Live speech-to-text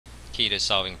key to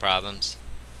solving problems.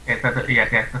 Yes,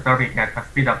 yes, the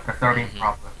speed of the solving Mm-hmm.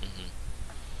 problem. Mm-hmm.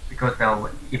 Because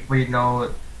if we know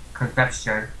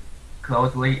conception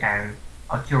closely and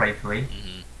accurately,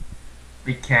 Mm-hmm.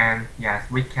 we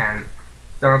can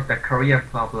solve the career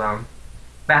problem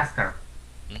faster.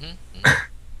 Mm-hmm. Mm-hmm.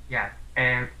 Yes,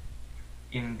 and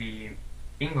in the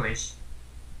English,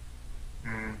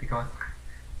 because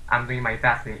I'm doing my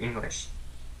best in English.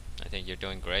 I think you're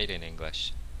doing great in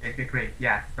English. It's great.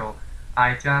 Yeah. So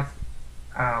I just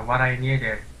what I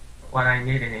needed, what I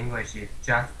need in English is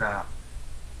just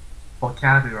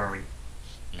vocabulary.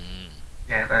 Mm-hmm.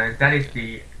 Yeah. Okay.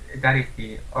 That is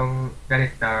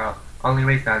the only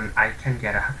reason I can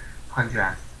get a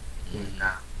hundred in Mm-hmm.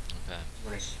 Okay.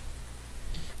 English.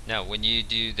 Now, when you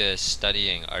do the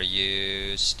studying, are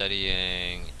you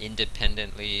studying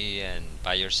independently and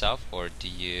by yourself, or do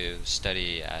you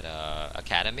study at a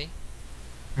academy?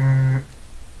 Mm,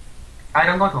 I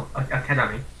don't go to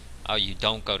academy. Oh, you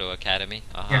don't go to academy?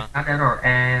 Yes, Uh-huh. not at all.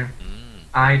 And Mm.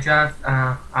 I just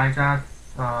uh,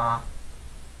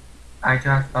 I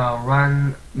just uh,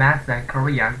 run math and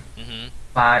Korean Mm-hmm.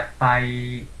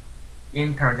 by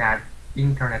internet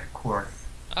course.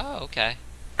 Oh, okay.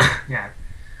 Yes.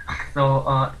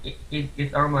 So it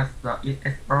is almost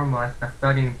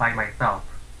studying by myself.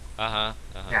 Uh-huh.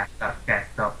 Uh-huh. Yes. Yes.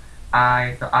 So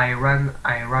I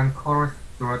run course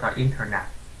through the internet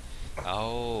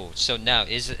Oh, so now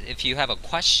if you have a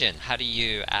question, how do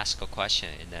you ask a question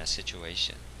in that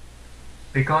situation?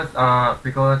 because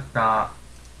the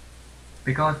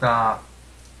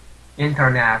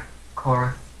internet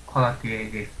course quality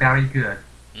is very good.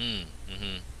 Mm.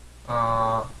 Mm-hmm.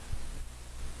 Uh,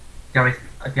 there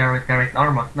is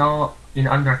almost no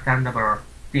ununderstandable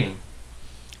thing.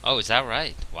 Oh, is that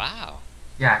right? Wow.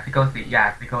 Yeah, because the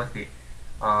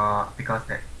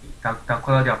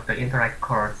quality of the internet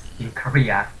course in Mm-hmm.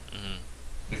 Korea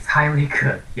Mm-hmm. is highly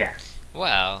good. Yes.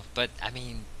 Well, but I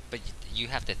mean, but you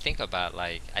have to think about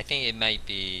like I think it might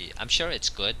be. I'm sure it's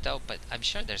good though, but I'm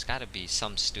sure there's got to be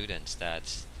some students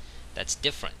that's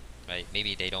different, right?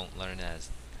 Maybe they don't learn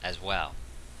as well,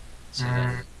 so Mm,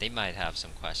 then they might have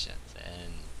some questions.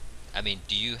 And I mean,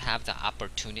 do you have the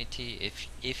opportunity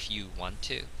if you want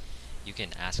to, you can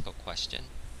ask a question?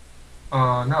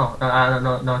 no.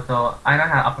 So I don't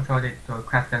have opportunity to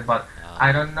question, but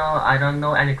I don't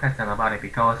know any question about it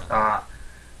because Uh-huh.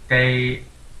 they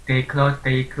they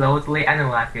closely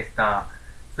analyze the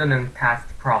student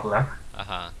test problem,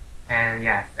 Uh-huh. and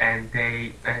yes, and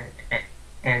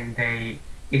they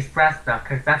express the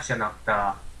conception of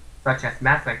the such as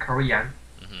math and Korean,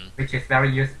 Mm-hmm. which is very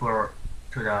useful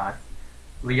to the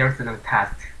real student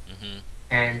test, Mm-hmm.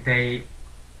 and they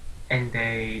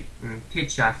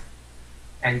teach us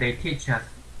they teach us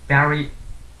very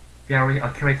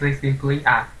accurately,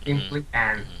 Mm-hmm. simply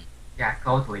and Mm-hmm. yeah,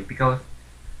 closely because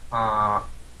uh,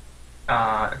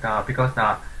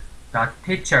 the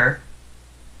teacher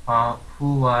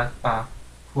who was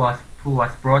who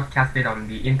was broadcasted on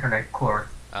the internet course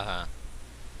Uh-huh.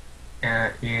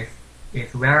 is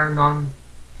well known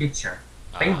teacher,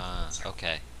 famous teacher.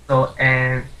 Okay. So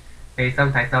and they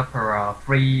sometimes offer a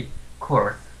free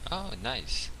course, Oh,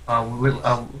 nice. uh,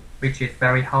 Nice. which is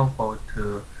very helpful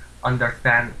to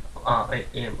understand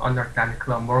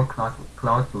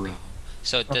closely. Oh.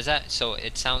 So does that, so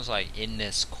it sounds like in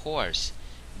this course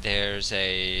there's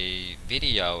a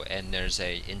video and there's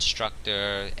a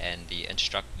instructor and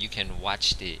you can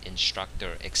watch the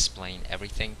instructor explain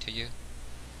everything to you?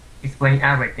 Explain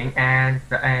everything and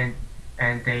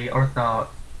they also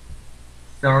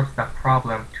solve the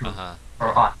problem to Uh-huh. for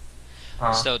Uh-huh. us.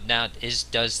 Uh, So now is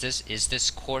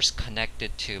this course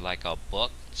connected to like a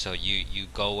book? So you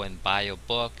go and buy a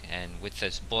book and with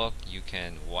this book you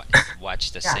can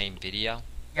watch the yeah, same video?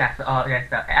 yes.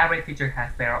 Every teacher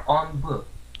has their own book.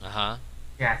 Uh-huh.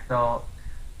 Yeah, so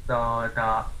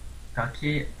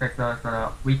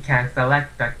we can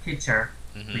select the teacher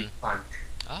we Mm-hmm. want.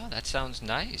 Oh, that sounds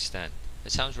nice then.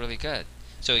 It sounds really good.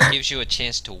 So it gives you a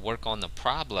chance to work on the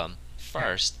problem Yeah,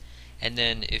 first, and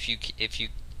then if you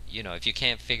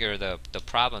can't figure the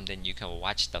problem, then you can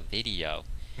watch the video,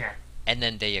 yeah, and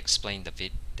then they explain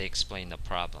the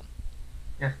problem.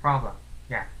 yes, problem.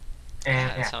 Yeah,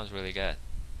 and Ah, that yeah, sounds really good.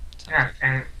 Sounds yes, like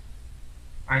and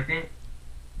I think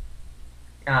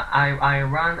I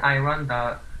run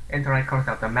the internet course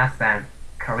of the math and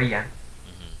Korean,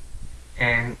 mm-hmm,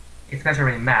 and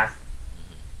especially in math,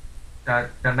 mm-hmm,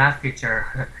 the math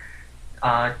teacher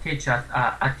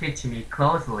teach me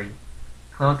closely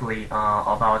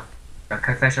about the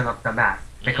conception of the math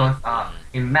mm-hmm, because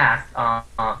mm-hmm. in math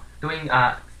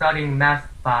studying math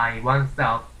by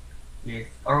oneself is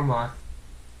almost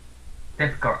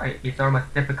difficult. It's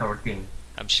almost difficult thing.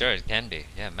 I'm sure it can be.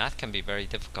 Yeah, math can be very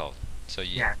difficult. So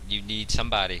Yeah, you need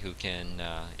somebody who can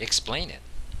explain it,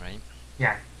 right?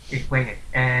 yeah, explain it.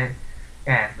 And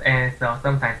yes, and so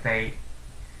sometimes the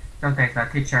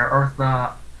teacher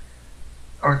also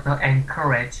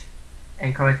encourage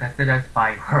the students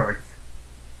by words.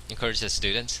 Encourage the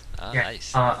students. Oh, Yes. nice.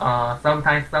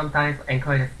 Sometimes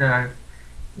encourage the students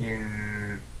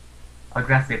in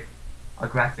aggressive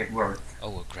aggressive words.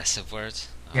 Oh, aggressive words.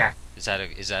 Yes. Is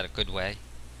that a good way?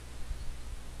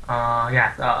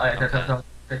 Yes. Okay.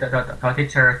 The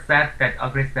teacher said that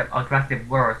aggressive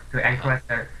words to Uh-huh. encourage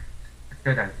the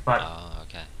students. But Oh,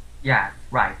 okay. yes,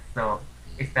 right. So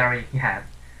Mm. it's very yes.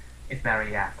 It's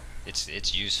very yes.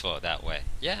 It's useful that way.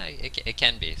 Yeah, it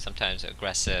can be sometimes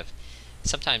aggressive.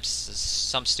 Sometimes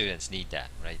some students need that,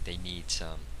 right? They need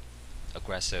some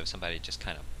aggressive somebody just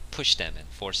kind of push them and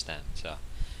force them. So,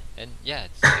 and yeah,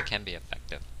 it can be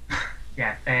effective.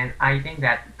 Yes, and I think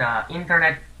that the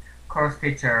internet course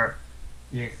teacher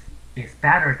is is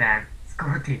better than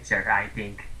school teacher. I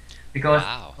think because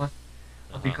Wow.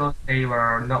 Uh-huh. because they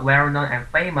were not well known and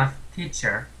famous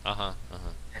teacher, Uh-huh.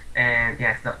 Uh-huh. and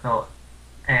yes, so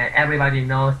and everybody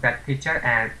knows that teacher,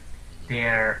 and Mhm.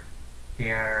 their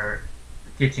their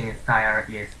teaching style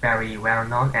is very well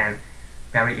known and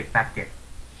very effective.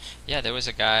 Yeah, there was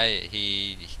a guy.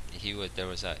 He would. There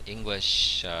was a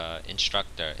English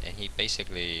instructor, and he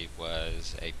basically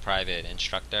was a private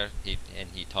instructor.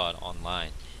 He taught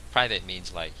online. Private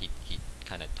means like he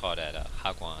kind of taught at a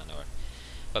hagwon or.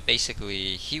 But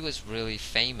basically, he was really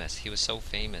famous. He was so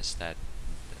famous that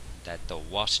the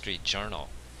Wall Street Journal,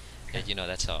 and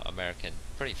that's a American,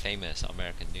 pretty famous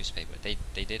American newspaper. They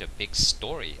did a big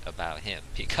story about him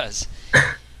because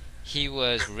he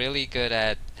was really good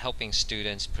at helping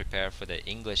students prepare for the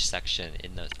English section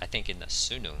in the I think in the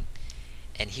Sunung,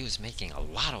 and he was making a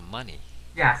lot of money.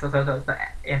 Yeah, so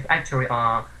it's actually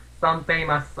some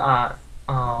famous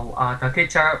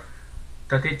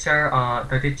the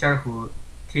teacher who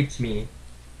teach me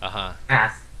Uh-huh.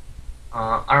 math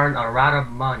earn a lot of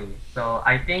money. So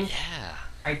Yeah.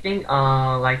 I think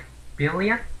like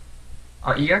billion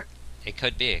a It, year. it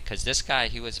could be because this guy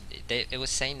it was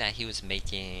saying that he was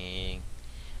making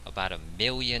about $1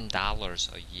 million a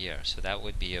year. So that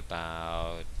would be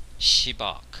about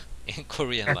 10억 in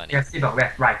Korean Yes, money. yes, Sibo,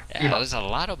 yes, right, Yeah, it Sibo. was a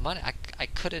lot of money. I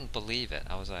couldn't believe it.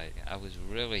 I was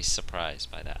really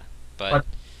surprised by that. But But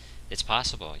it's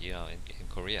possible, in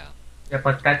Korea. yeah,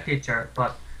 but that teacher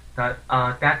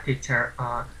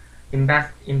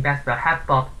invest a half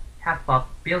of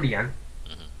billion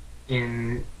Hmm.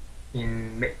 in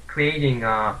creating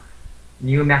a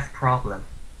new math problem.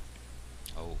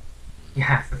 Oh.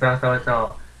 Yes,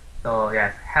 so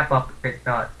yes,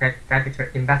 that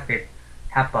teacher invested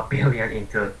half a billion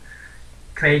into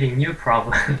creating new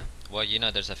problem. Yeah. Well,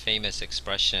 there's a famous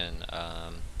expression.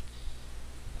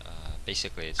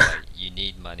 Basically, it's like you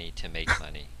need money to make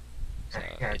money. So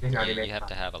Yeah, you know, they you make have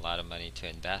to have a lot of money to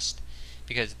invest,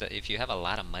 because if you have a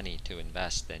lot of money to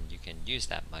invest, then you can use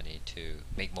that money to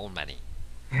make more money.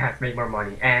 yes, make more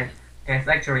money, Right. and it's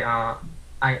actually I'm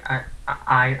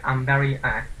very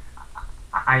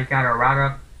I got a lot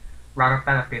of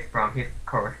benefits from his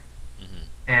course, Hmm.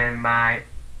 and my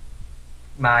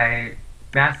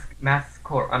math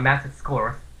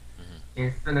scores Hmm.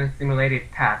 in student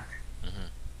simulated test Hmm.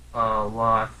 uh,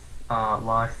 was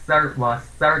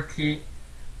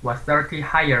was 30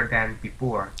 higher than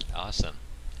before. Awesome.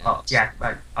 Yeah, Oh yes,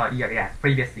 but yeah, yes,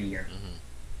 previous year. hmm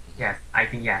hmm Yes, I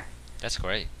think yes. That's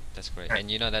great. That's great. Right.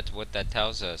 And that what that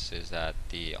tells us is that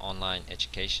the online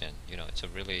education, it's a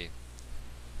really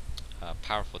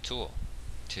powerful tool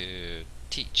to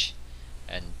teach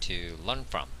and to learn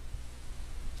from.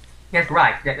 Yes,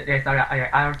 right. Yes,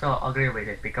 I also agree with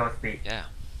it because the Yeah.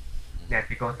 Hmm. yes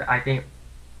because I think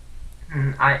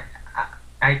mm, I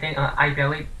I think I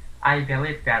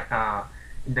believe that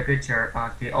in the future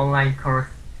the online course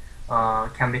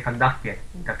can be conducted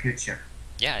in the future.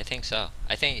 Yeah, I think so.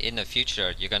 I think in the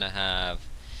future you're gonna have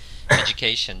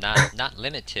education not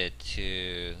limited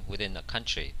to within the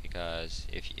country, because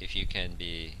if you can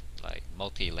be like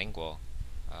multilingual,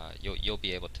 you'll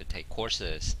be able to take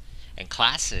courses and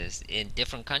classes in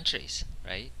different countries,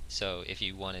 right? So if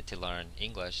you wanted to learn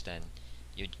English, then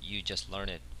you just learn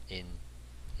it in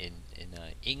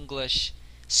a English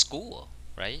school,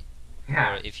 right? Or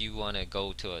Yeah, if you want to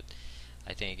go to a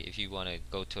I think if you want to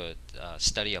go to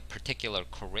study a particular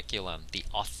curriculum, the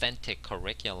authentic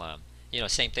curriculum,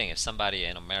 same thing. If somebody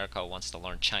in America wants to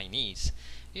learn Chinese,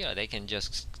 they can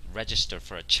just register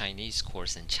for a Chinese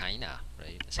course in China,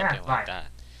 right? yeah, Something like right. that.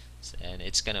 And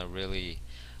it's gonna really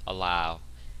allow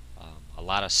a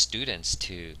lot of students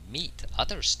to meet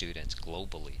other students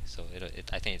globally. So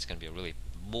I think it's going to be really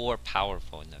more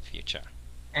powerful in the future.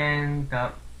 And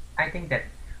I think that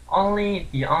only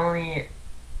the only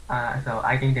so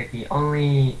I think that the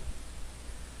only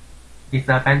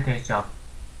disadvantage of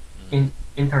Mm-hmm.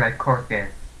 internet courses,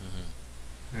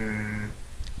 Mm-hmm. mm,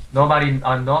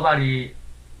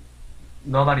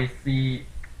 nobody see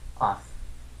us.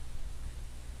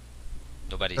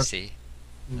 Nobody So see?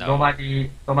 No. nobody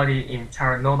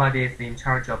is in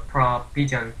charge of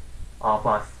provision of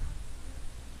us.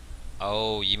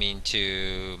 Oh, you mean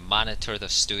to monitor the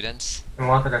students?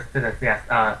 Most of the students, yes,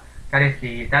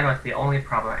 that was the only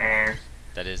problem, and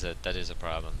That is a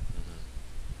problem.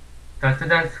 Mm-hmm. the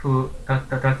students who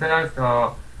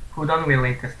don't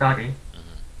willing to study,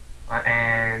 Mm-hmm.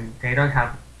 and they don't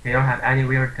have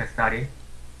anywhere to study.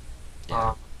 Yeah.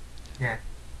 Uh, yeah,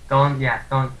 don't yes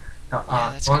Yeah,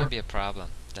 that's gonna don't be a problem.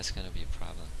 That's gonna be a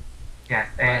problem. yes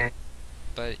But and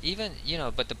but even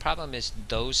but the problem is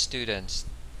those students,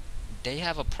 they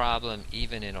have a problem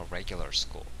even in a regular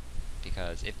school,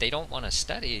 because if they don't want to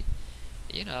study,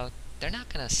 you know, they're not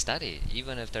gonna study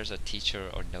even if there's a teacher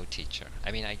or no teacher.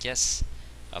 I mean, I guess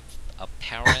a a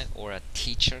parent or a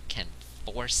teacher can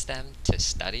force them to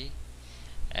study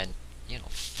and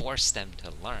force them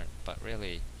to learn, but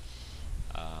really,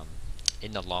 um,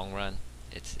 in the long run,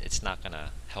 it's not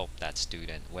gonna help that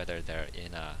student whether they're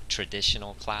in a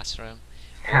traditional classroom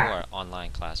yeah. or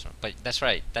online classroom. But that's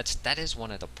right. That is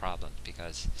one of the problems,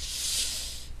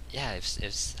 because yeah,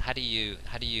 if how do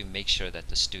you make sure that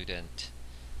the student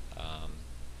um,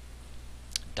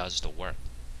 does the work,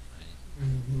 right?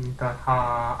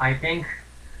 I think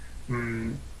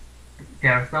mm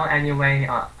there's no any way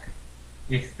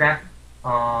except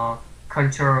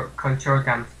control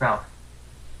themselves,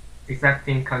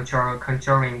 excepting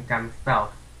controlling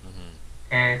themselves, Hmm.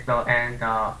 and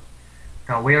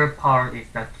the willpower is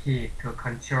the key to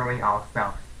controlling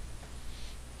ourselves.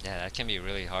 Yeah, that can be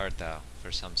really hard though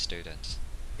for some students.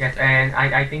 Yes, That. and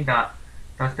I think that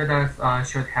the students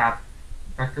should have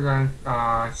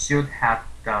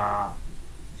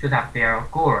their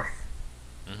goals,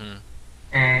 Hmm.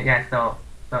 and yeah,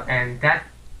 and that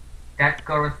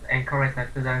goals encourage the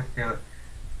students to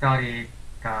study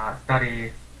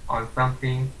study on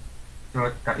something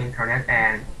through the internet,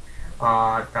 and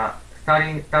the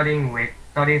studying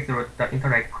through the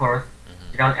internet course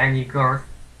Hmm. without any goals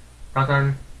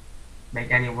doesn't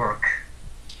make any work.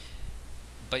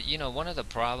 But one of the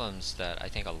problems that I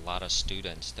think a lot of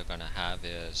students they're gonna have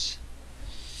is,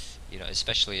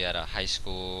 especially at a high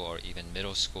school or even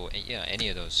middle school, and any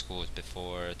of those schools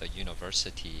before the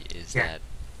university, is Yeah. that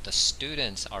the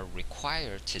students are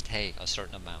required to take a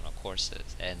certain amount of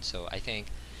courses. And so I think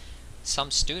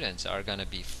some students are going to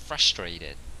be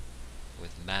frustrated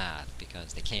with math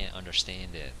because they can't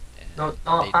understand it, and No,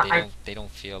 no, they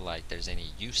don't feel like there's any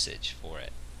usage for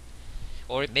it.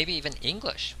 Or maybe even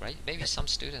English, right? Maybe some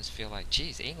students feel like,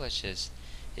 geez, English is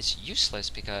useless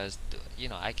because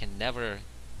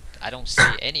I don't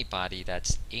see anybody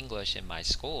that's English in my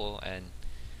school, and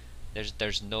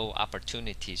there's no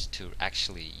opportunities to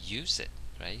actually use it,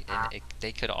 right? And I,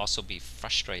 they could also be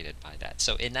frustrated by that.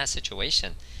 So in that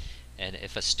situation, and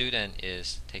if a student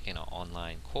is taking an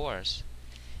online course,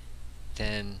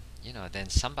 then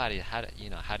somebody, how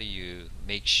do you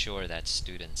make sure that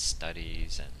student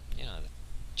studies, and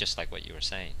just like what you were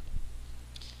saying,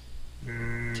 to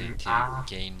mm,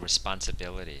 gain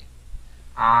responsibility.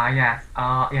 yes,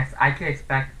 I can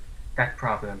expect that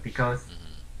problem because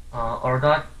Hmm.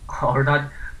 although although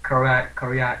Korean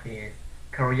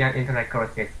internet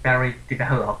course is very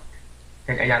developed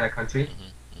than any other country, Hmm.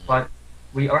 Hmm. but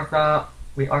we also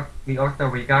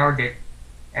regard it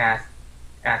as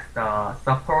the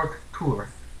support tools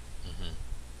Hmm.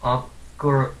 of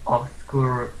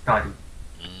school study.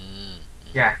 Mm.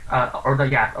 Yes, although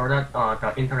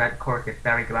the internet course is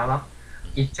very developed, Hmm.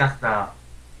 it's just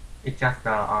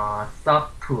a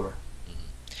sub tool. Hmm.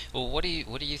 Well, what do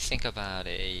you think about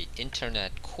a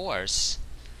internet course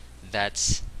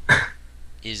that's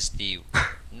is the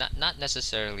not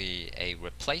necessarily a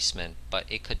replacement, but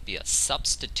it could be a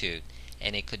substitute,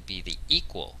 and it could be the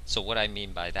equal. So what I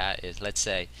mean by that is, let's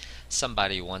say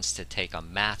somebody wants to take a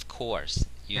math course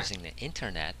Yeah, using the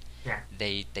internet, yeah.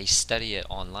 they study it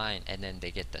online, and then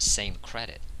they get the same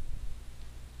credit.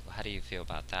 How do you feel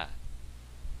about that?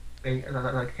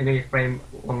 Can you explain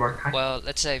one more time? Well,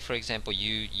 let's say for example,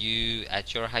 you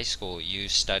at your high school you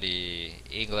study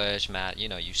English, math,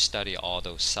 you study all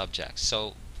those subjects.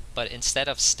 So, but instead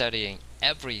of studying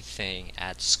everything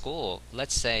at school,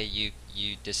 let's say you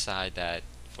decide that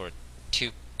for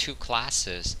two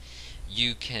classes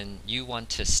you want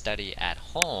to study at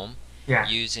home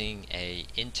Yes. using a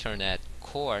internet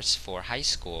course for high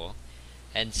school,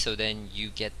 and so then you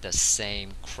get the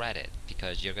same credit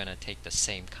because you're going to take the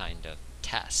same kind of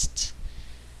test.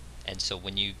 And so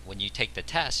when you take the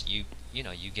test, you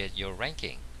get your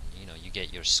ranking, you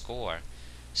get your score.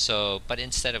 So but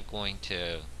instead of going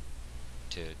to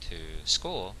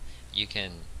school, you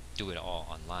can do it all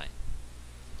online.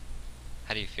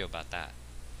 How do you feel about that?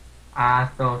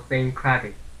 So same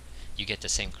credit. You get the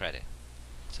same credit.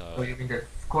 So So you mean the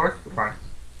scores first?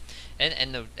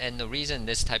 and the reason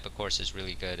this type of course is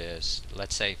really good is,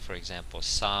 let's say for example,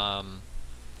 some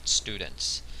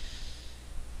students,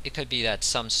 it could be that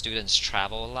some students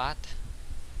travel a lot,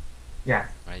 Yes.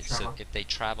 right? So Sure. if they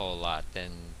travel a lot,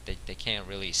 then they can't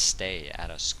really stay at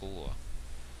a school.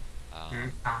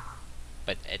 Mm. um,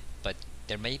 but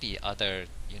there may be other,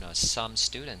 some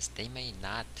students, they may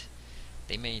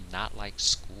not like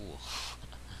school.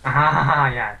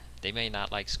 Yes. They may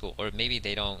not like school, or maybe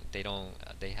they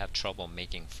have trouble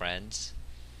making friends,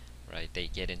 right? They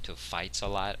get into fights a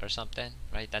lot or something,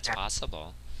 right? That's Yes.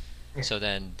 possible. Yes. So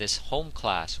then this home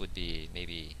class would be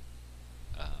maybe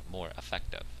more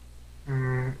effective.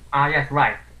 Yes,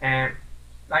 right. And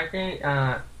I think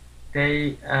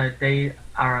they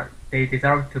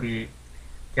deserve to be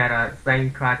get a same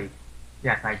credit.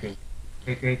 Yes, I think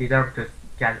they deserve to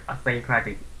get a same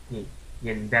credit in,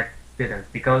 in that students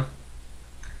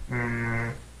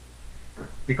um,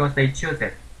 because they choose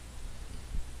it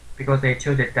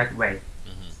that way.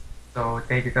 Hmm. So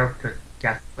they deserve to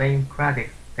get same credit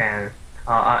than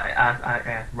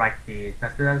as like the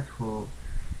students who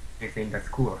is in the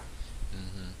school.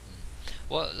 Hmm.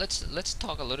 Well, let's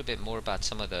talk a little bit more about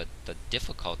some of the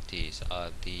difficulties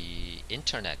of the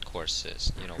internet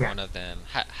courses. Yes. One of them,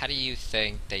 how do you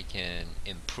think they can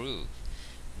improve,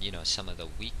 some of the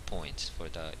weak points for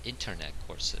the internet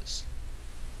courses?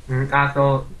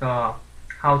 Also, the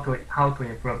how to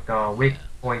improve the weak Yeah.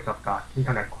 points of the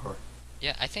internet course.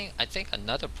 Yeah, I think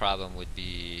another problem would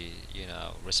be,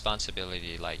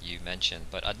 responsibility like you mentioned,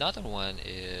 but another one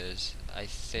is, I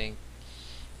think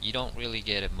you don't really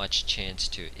get much chance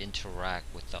to interact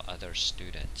with the other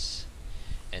students.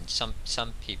 And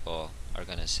some people are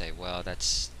going to say, well,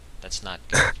 that's not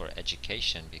good for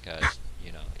education because,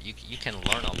 you can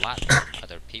learn a lot from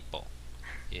other people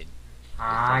in from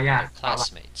other Yes.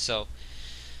 classmates. So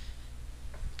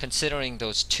considering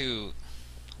those two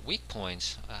weak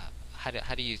points,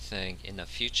 how do you think in the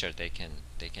future they can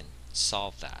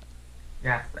solve that?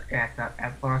 Yes. Yes.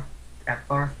 At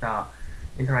first, the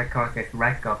internet course is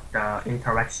lack of the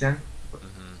interaction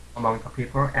Hmm. among the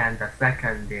people, and the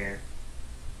second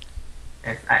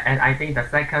and I think the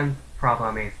second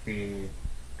problem is the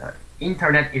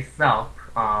internet itself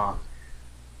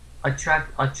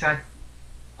attract attract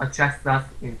attracts us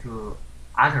into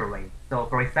other ways. So,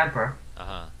 for example,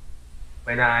 Uh-huh.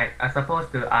 when I suppose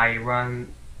to I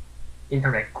run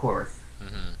internet course,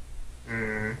 Hmm.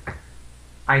 um,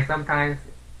 I sometimes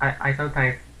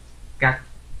get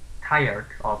tired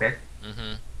of it,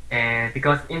 Hmm. and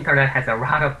because internet has a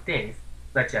lot of things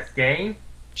such as game,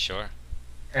 Sure.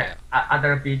 Yeah.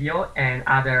 other video, and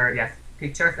other yes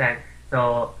pictures, and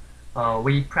so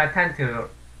we pretend to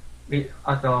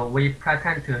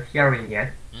hearing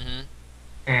it, Hmm.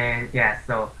 and yeah,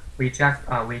 so we just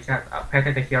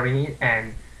pretend to hearing it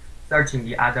and searching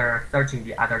the other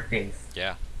things.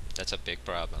 Yeah. That's a big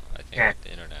problem, I think, Yes, with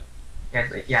the internet.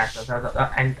 yes, yes.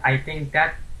 And I think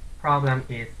that problem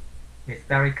is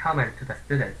very common to the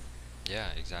students.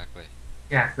 Yeah, exactly.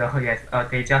 Yeah, so yes,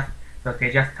 they just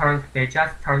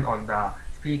turn on the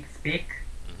Hmm.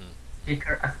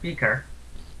 speaker, Hmm.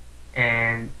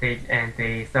 and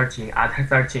they searching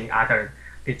other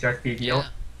pictures, video. Yeah.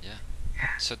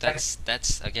 Yeah. So Like,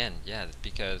 that's again, yeah,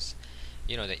 because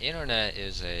the internet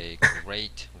is a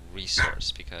great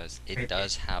resource because it it-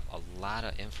 does have a lot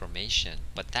of information,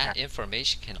 but yeah, that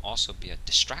information can also be a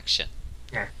distraction.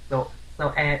 yeah.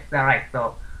 Right.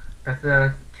 So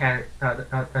the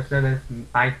students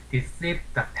might deceive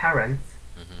the parents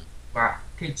Hmm. or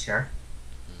teacher,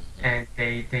 Hmm. and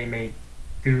they may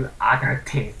do other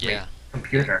things with Yeah. Yeah.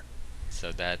 computer.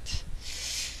 So that,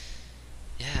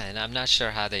 yeah, and I'm not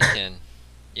sure how they can.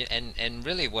 Yeah, and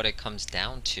really what it comes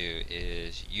down to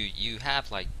is you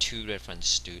have like two different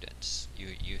students.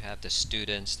 You have the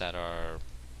students that are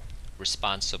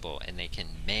responsible and they can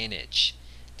manage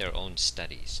their own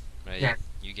studies, right? Yes,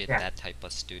 You get yes, that type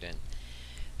of student.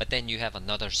 But then you have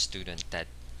another student that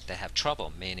have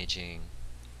trouble managing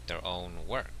their own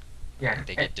work, yes, right?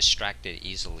 They get distracted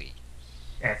easily,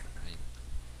 yes. right?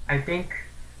 I think,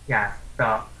 yeah,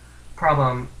 the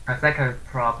second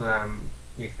problem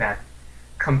is that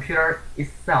computer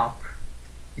itself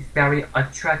is very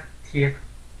attractive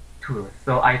tool.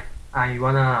 I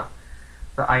wanna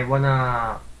so I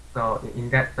wanna so in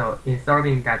that so in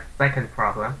solving that second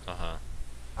problem, Uh-huh.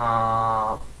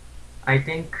 uh, I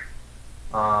think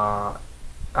uh,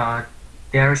 uh,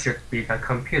 there should be the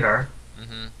computer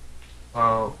Mm-hmm.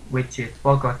 which is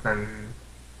focused on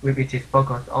which is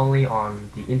focused only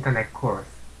on the internet course.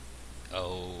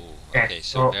 Oh, Yes, okay,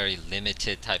 so so very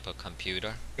limited type of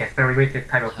computer. yes, very limited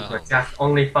type of computer, Oh just man.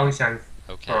 only functions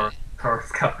Okay. per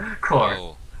course.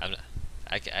 Oh,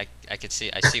 I could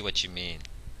see, I see what you mean.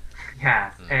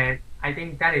 Yes, Hmm. and I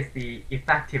think that is the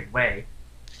effective way.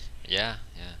 Yeah,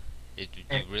 yeah.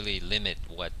 And You really limit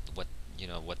what what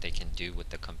they can do with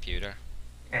the computer.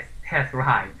 yes, that's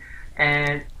right.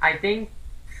 And I think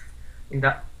in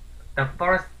the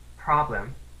first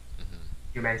problem Mm-hmm.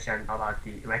 you mentioned about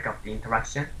the lack of the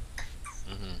interaction,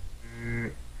 Mm-hmm.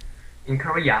 mm, in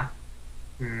Korea,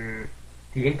 mm,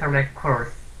 the internet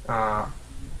course uh,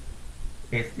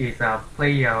 is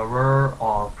play a role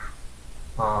of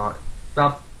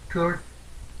sub tools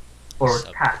or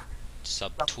Sub task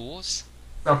sub sub tools?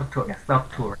 sub tool, yes, sub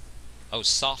Oh. tool, Oh,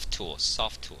 soft tools,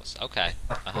 soft tools. Okay.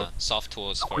 sub tool. Uh-huh. Soft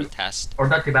tools for a test. Or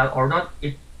not develop or not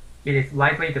it is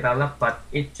widely developed, but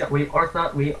we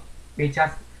also we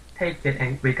just take it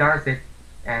and regard it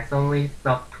as only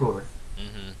sub tools.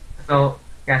 Mm-hmm. So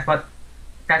yes, but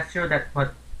that's true that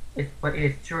but it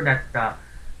is true that the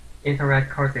internet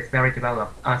course is very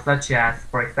developed, such as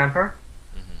for example,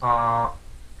 Mm-hmm. uh,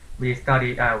 we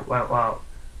study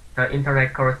the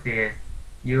internet course is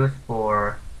used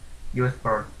for used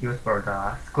for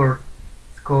the school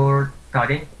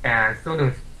studying and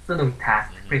student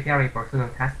test Mm-hmm. preparing for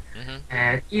student test Mm-hmm.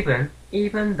 and even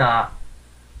the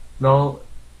low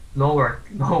lower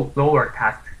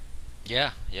test.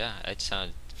 Yeah, yeah. It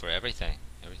sounds for everything.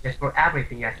 Yes, Everything. for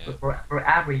everything. Yes, Yeah. for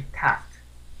every test.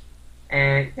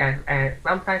 And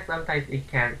sometimes it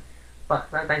can, but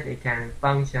sometimes it can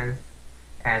function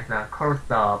as a course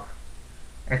of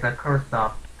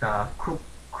the cook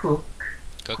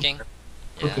Cooking?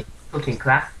 Yeah. cooking cooking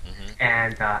class Mm-hmm.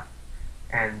 and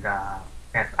and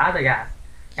as other yes,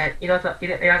 and it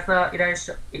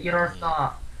Mm-hmm.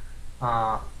 also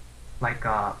uh, like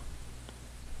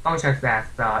functions as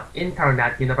the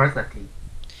internet university.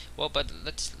 Well, but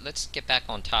let's get back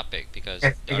on topic because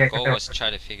Yes, our yes, goal yes, was to try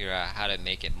to figure out how to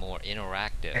make it more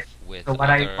interactive yes. So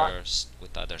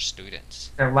with other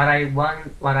students.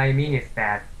 what I mean is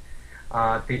that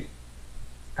the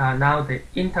now the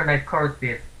internet course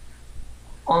is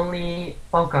only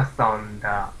focused on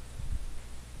the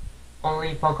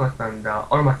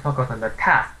almost focused on the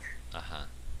Uh-huh.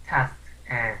 task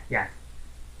and yes,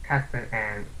 task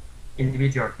and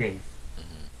individual things.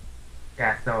 Mm-hmm.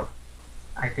 Yeah, so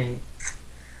I think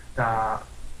the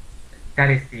that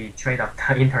is the trade of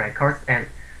the internet course, and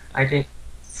I Okay. think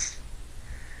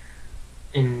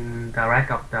in the lack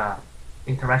of the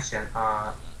interaction,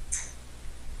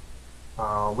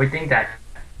 we think that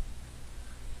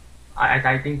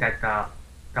I think that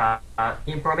the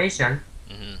information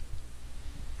Mm-hmm.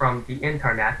 from the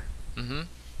internet Mm-hmm.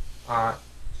 uh,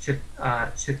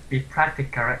 should be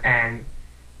practical and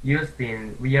used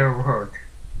in real world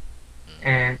Mm-hmm.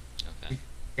 and Okay.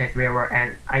 yes, real world.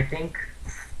 And I think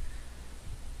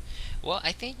Well,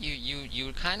 I think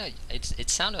you kind of it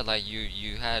sounded like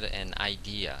you had an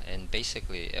idea, and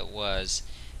basically it was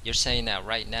you're saying that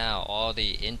right now all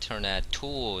the internet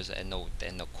tools and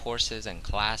the courses and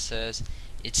classes,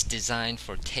 it's designed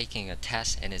for taking a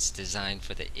test and it's designed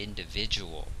for the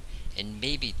individual. And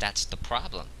maybe that's the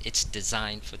problem. It's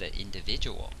designed for the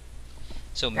individual.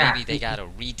 So yeah, maybe they gotta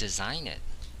redesign it.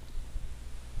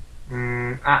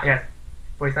 yes.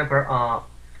 For example,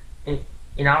 in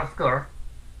in our school,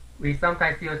 we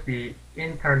sometimes use the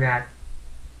internet,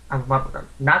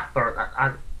 not for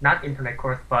not internet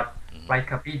course, but Hmm.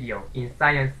 like a video in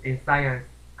science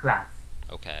class.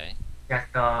 Okay. Yes,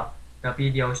 the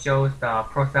video shows the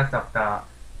process of the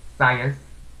science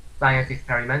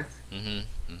experiments.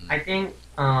 Mm-hmm. Mm-hmm. I think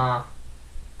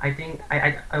I think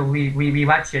we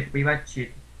watch it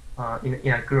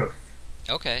in a group.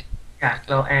 Okay. Yeah. Okay.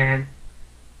 So and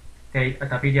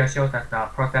the video shows us the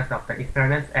process of the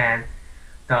experiments and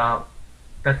the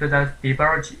the students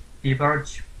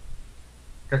diverge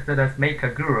the students make a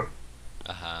group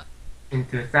Uh-huh.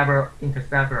 into several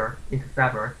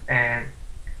and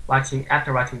watching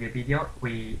after watching the video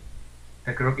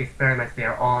the group experiments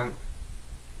their own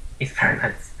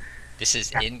experiments.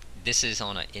 Yeah, This is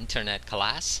on an internet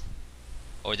class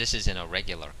or this is in a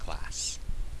regular class?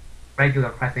 regular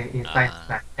class in science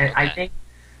class. And I Okay. think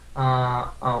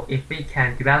if we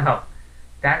can develop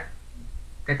that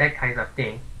that kind of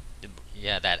thing.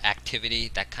 Yeah, that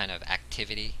activity, that kind of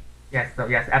activity. Yes, so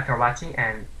yes, after watching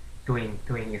and doing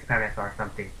experiments or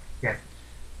something. Yes,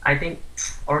 I think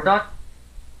although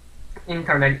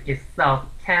internet itself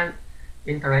can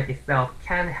internet itself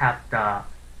can have the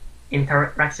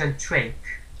interaction trait,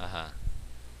 Uh-huh.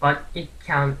 but it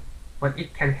can but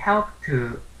it can help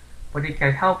to but it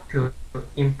can help to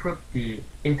improve the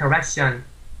interaction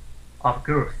of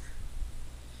groups.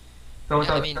 So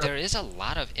Yeah, I so, mean, so there is a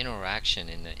lot of interaction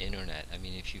in the internet. I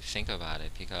mean, if you think about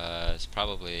it, because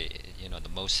probably, the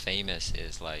most famous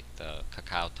is like the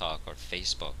Kakao Talk or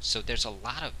Facebook. So there's a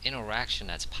lot of interaction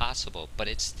that's possible, but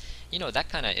that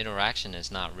kind of interaction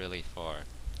is not really for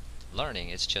learning,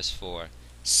 it's just for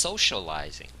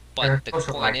socializing. But the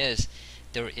social point life. is,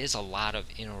 there is a lot of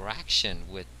interaction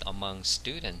with among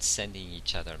students sending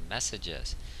each other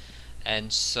messages.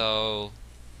 And so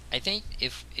I think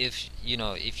if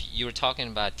you're talking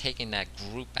about taking that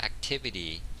group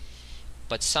activity,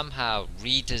 but somehow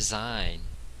redesign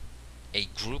a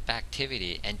group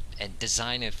activity and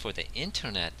design it for the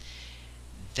internet,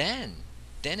 then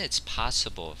then it's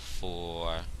possible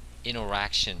for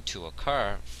interaction to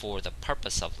occur for the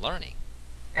purpose of learning.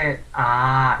 And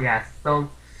yes. So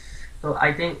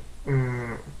I think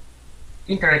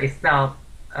internet itself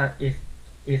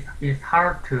is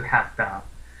hard to have the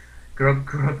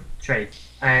group traits.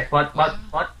 Well,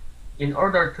 But in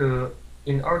order to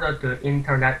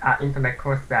internet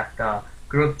course have the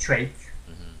group traits,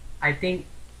 mhm. I think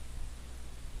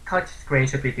touch screen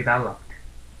should be developed.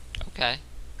 Okay.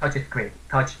 Touch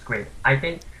screen. I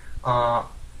think uh,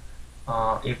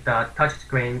 if the touch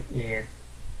screen is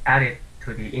added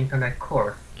to the internet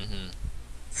course, Mhm.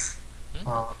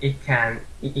 Hmm? it can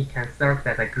serve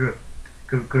as a group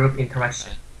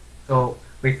interaction. Okay. So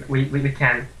we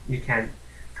can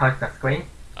touch the screen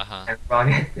Uh-huh. and run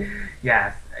it.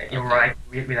 Yes, you Okay. right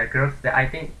with the groups. That I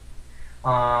think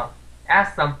uh,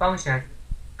 add some functions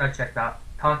such as the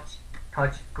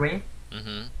touch screen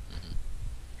Mhm. Mhm.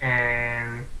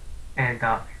 and and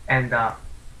uh, and the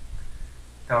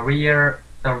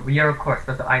real course.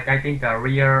 So I think the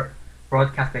real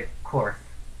broadcasted course.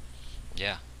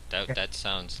 Yeah. That Yeah. that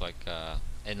sounds like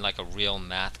in like a real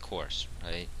math course,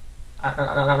 right?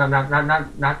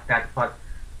 Not that, but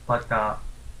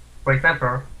for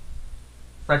example,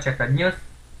 such as the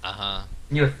Uh-huh.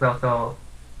 news. So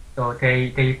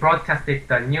they broadcasted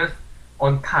the news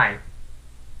on time.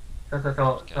 So so so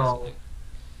so Broadcasting.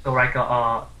 so like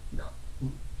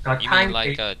the You mean time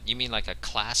like they a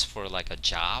class for like a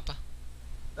job?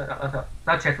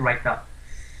 such as like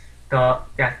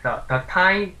the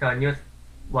time the news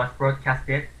was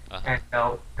broadcasted Uh-huh. and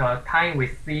the time we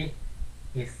see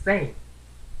is same.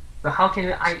 So how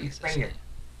can I See, it's the explain it? same.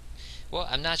 Well,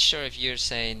 I'm not sure if you're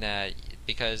saying that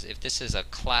because if this is a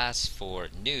class for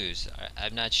news,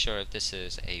 I'm not sure if this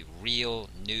is a real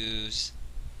news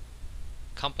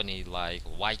company like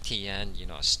YTN,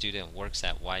 a student works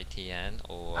at YTN,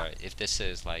 Uh, or if this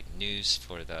is like news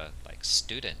for the like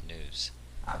student news.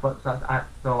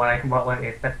 so what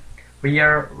is that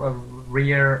real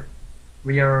real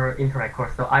real internet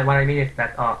course? So what I mean is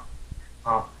that uh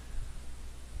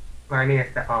what I mean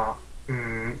is that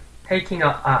taking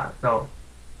a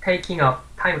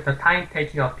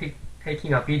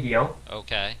taking a video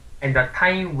Okay. and the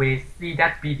time we see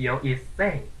that video is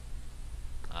same.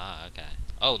 Ah, okay.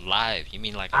 Oh, live. You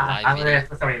mean like a live video? I'm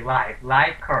so sorry,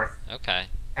 live course. Okay.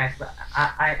 As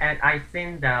I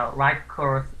seen the live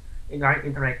course in our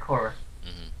internet course,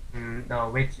 Hmm.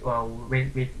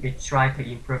 which try to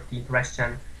improve the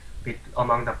interaction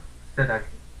among the students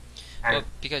and Well,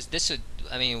 because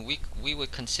I mean, we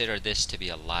would consider this to be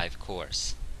a live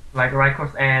course. like live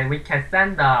course and we can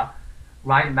send the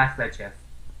live messages.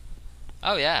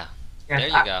 Oh yeah, Yes, there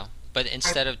you go. But I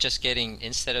instead of just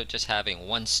having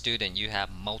one student, you have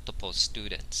multiple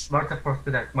students. multiple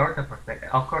students,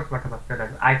 of course, multiple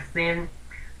students. I've seen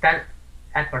that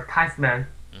advertisement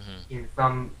Hmm. in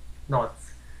some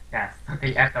notes. Yes,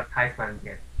 the Hmm. advertisement.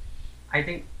 Yes, I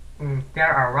think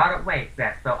there are a lot of ways.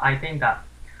 Yes, so I think that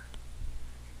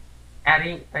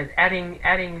adding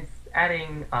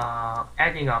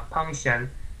a function,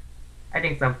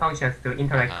 adding some functions to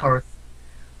internet Uh-huh. course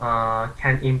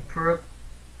can improve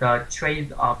the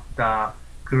traits of the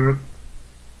group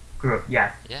group.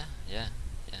 Yes. Yeah, yeah,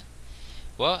 yeah.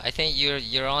 Well, I think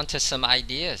you're on to some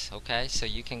ideas. Okay, so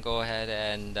you can go ahead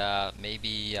and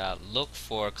maybe look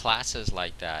for classes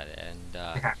like that. And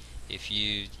Okay. if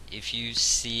you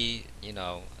see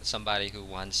somebody who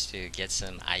wants to get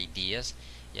some ideas,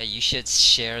 yeah, you should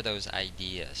share those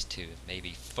ideas to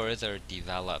maybe further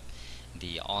develop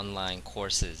the online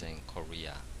courses in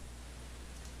Korea.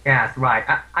 Yes, right.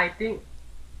 I think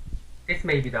this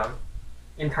may be the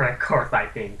internet course, I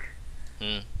think.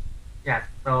 Hmm. Yes,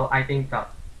 so I think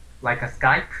that like a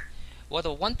Skype. Well,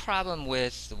 the one problem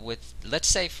with let's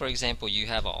say for example you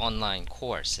have an online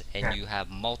course and Yes, you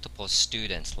have multiple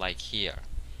students like here.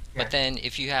 But yes, then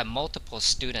if you have multiple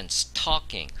students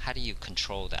talking, how do you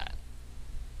control that?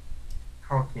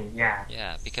 talking, yes.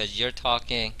 Yeah, because you're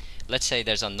talking, let's say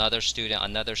there's another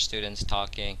student's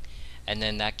talking, and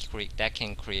then that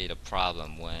can create a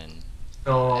problem when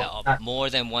So that more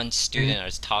than one in student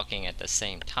is talking at the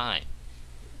same time.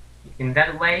 in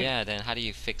that way, Yeah, then how do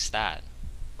you fix that?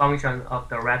 function of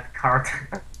the red card.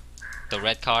 The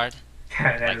red card,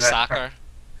 Yeah, the like red card. soccer,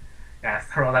 Yes,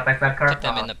 so that red card. put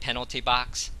them in the penalty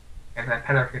box. As a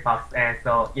penalty box, and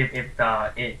so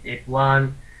if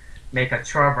one make a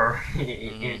trouble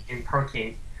Hmm. in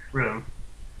parking room,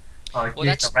 Well,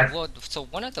 use the that's red. well. So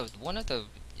one of the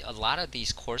a lot of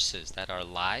these courses that are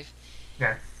live,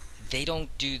 Yes, they don't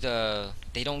do the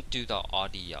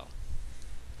audio,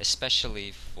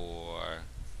 especially for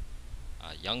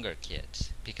younger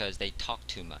kids because they talk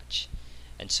too much,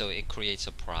 and so it creates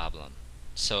a problem.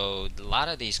 So a lot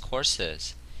of these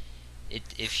courses,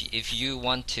 if you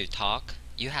want to talk,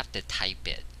 you have to type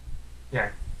it.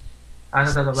 yes. And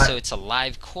the So red, it's a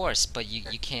live course, but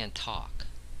you can't talk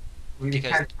we because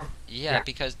can. yeah, Yeah,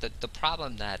 because the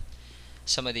problem that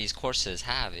some of these courses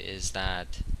have is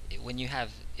that when you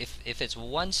have if it's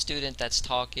one student that's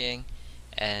talking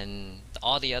and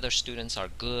all the other students are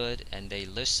good and they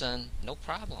listen, no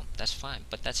problem, that's fine,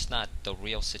 but that's not the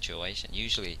real situation.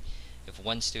 Usually if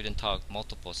one student talks,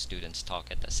 multiple students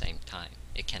talk at the same time,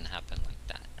 it can happen like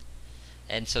that.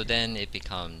 And so then it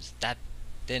becomes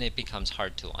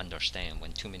hard to understand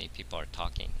when too many people are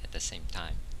talking at the same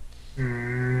time.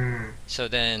 mm, So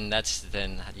then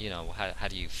how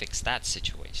do you fix that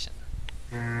situation?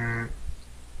 mm,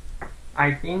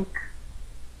 I think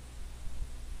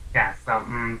yes.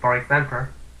 For example,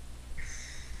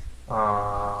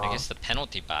 I uh, guess the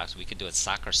penalty box, we could do it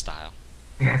soccer style.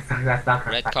 yes, that's not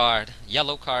correct. Red card,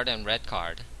 yellow card, and red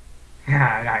card.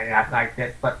 Yeah, yeah, yeah, like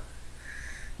this. But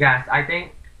yes, I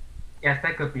think yes,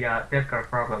 that could be a difficult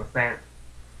problem. Then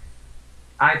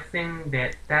I think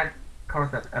that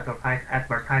course of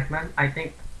advertisement. I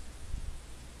think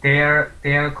their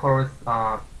course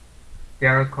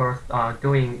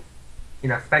doing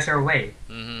in a special way.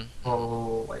 Mm-hmm.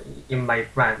 Oh, in my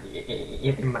brand,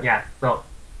 in my, yeah. So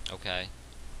Okay.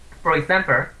 for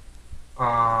example,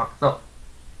 so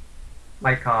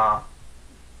like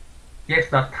gives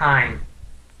the time,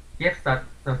 gives the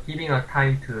so giving a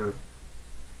time to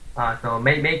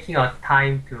making a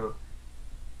time to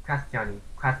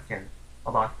question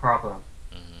about problem.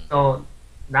 Mm-hmm. So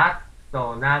not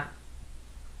so not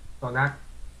so not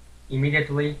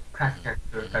immediately question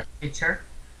to Mm-hmm. the teacher,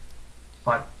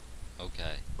 but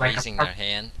Okay. like a Raising their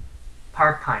hand.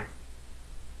 part time.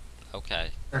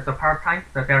 Okay. There's a part time.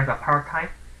 So there's a part time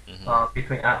Mm-hmm.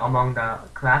 between among the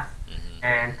class Mm-hmm.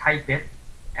 and type it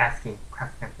asking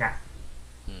question. Yes,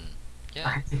 Hmm. Yeah.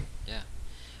 I think Yeah.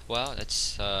 Well,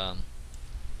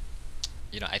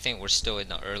 I think we're still in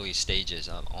the early stages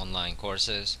of online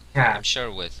courses. yeah, I'm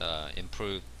sure with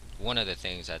improved, one of the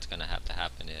things that's going to have to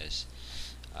happen is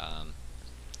um,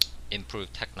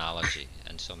 improve technology,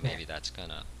 and so yeah, maybe that's going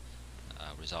to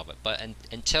resolve it. But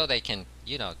until they can,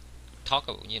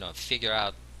 figure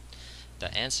out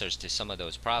the answers to some of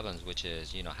those problems, which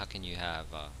is, how can you have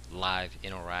live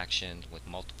interaction with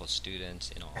multiple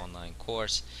students in an online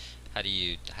course? How do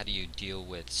you deal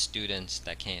with students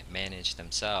that can't manage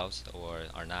themselves or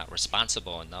are not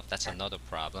responsible enough? That's yeah, another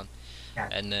problem. yeah,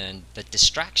 And then the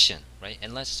distraction, right?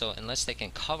 Unless they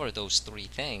can cover those three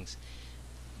things,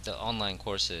 the online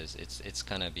courses, it's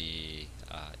gonna be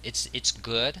it's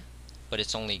good, but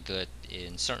it's only good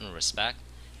in certain respect,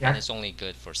 and yes, it's only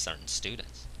good for certain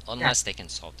students yeah, unless they can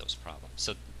solve those problems.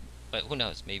 So, but who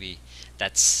knows? Maybe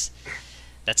that's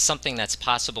that's something that's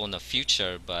possible in the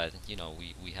future, but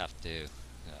we have to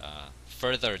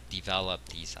further develop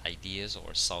these ideas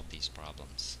or solve these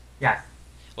problems. yes,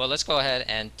 Well, let's go ahead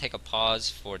and take a pause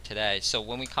for today. So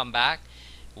when we come back,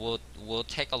 we'll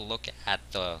take a look at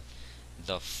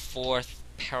the fourth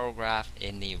paragraph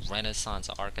in the Renaissance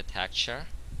architecture,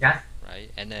 yes,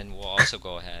 right? And then we'll also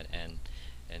go ahead and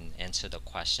answer the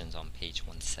questions on page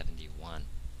 171.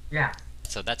 yeah,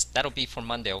 So that'll be for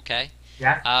Monday, okay?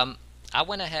 yes, Um, I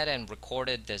went ahead and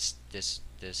recorded this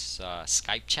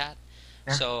Skype chat.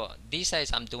 yes, So these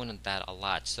days I'm doing that a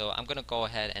lot. So I'm gonna go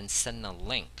ahead and send a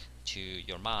link to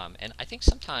your mom. And I think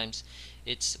sometimes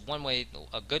it's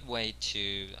a good way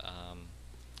to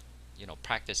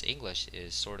practice English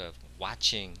is sort of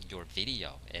watching your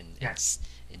video and Yes.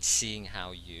 and seeing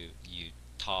how you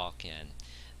talk and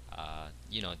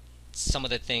you know some of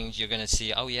the things you're gonna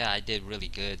see. Oh yeah, I did really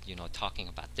good. Talking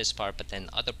about this part, but then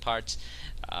other parts,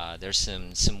 there's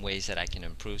some ways that I can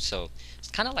improve. So it's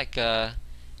kind of like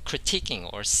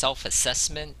critiquing or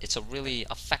self-assessment. It's a really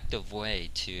effective way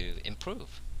to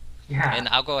improve. Yeah. And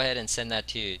I'll go ahead and send that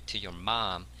to your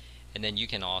mom, and then you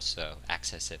can also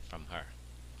access it from her.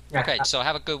 Yes. Okay, so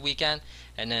have a good weekend,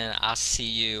 and then I'll see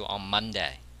you on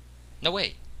Monday. No,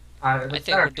 wait. The I think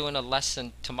we're third. doing a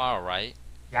lesson tomorrow, right?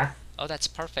 Yes. Oh, that's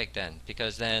perfect then,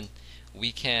 because then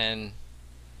we can.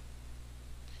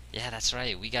 Yeah, that's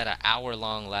right. We got an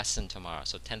hour-long lesson tomorrow,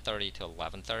 so 10:30 to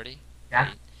 11:30, Yes.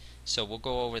 right? So we'll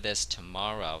go over this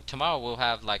tomorrow. Tomorrow we'll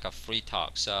have like a free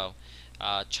talk. So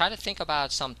try to think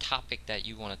about some topic that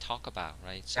you want to talk about,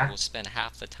 right? So Yes. we'll spend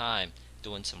half the time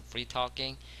doing some free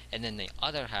talking, and then the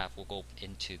other half will go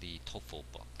into the TOEFL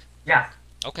book. Yes.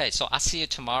 Okay, so I'll see you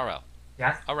tomorrow.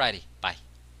 Yes. Alrighty, bye.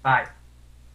 Bye.